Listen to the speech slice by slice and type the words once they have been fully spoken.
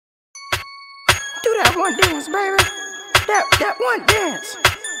that one dance, baby. That one dance.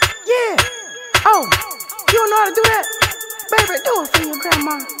 Yeah. Oh, you don't know how to do that? Baby, do it for your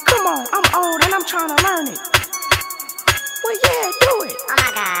grandma. Come on, I'm old and I'm trying to learn it. Well, yeah, do it. Oh my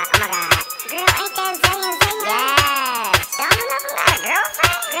God, oh my God. Girl, ain't that Zayn? Yes. Don't do nothing about a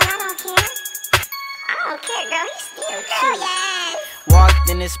girlfriend. Girl, I don't care. I don't care, girl. He's still cute. Yes. Walked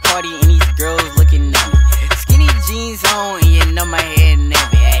in this party and these girls looking at me. Skinny jeans on and you know my head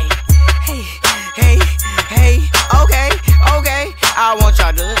nappy. Hey, hey, hey, hey. Okay, okay. I want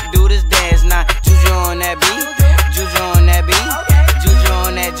y'all to do this dance now. Juju on that beat. Juju on that beat. Juju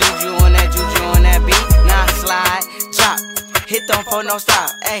on that, juju on that, juju on that beat. Now slide, chop, hit them for no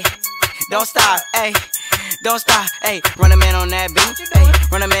stop. Hey, don't stop. Hey, don't stop. Hey, run a man on that beat. Hey,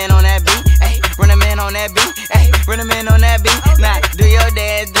 run a man on that beat. Hey, run a man on that beat. Hey, run a man on that beat. Now do your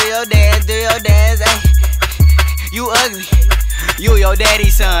dance, do your dance, do your dance. Hey, you ugly, you your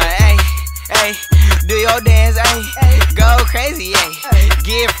daddy's son. Hey, hey, do your dance. Hey, go crazy. Hey.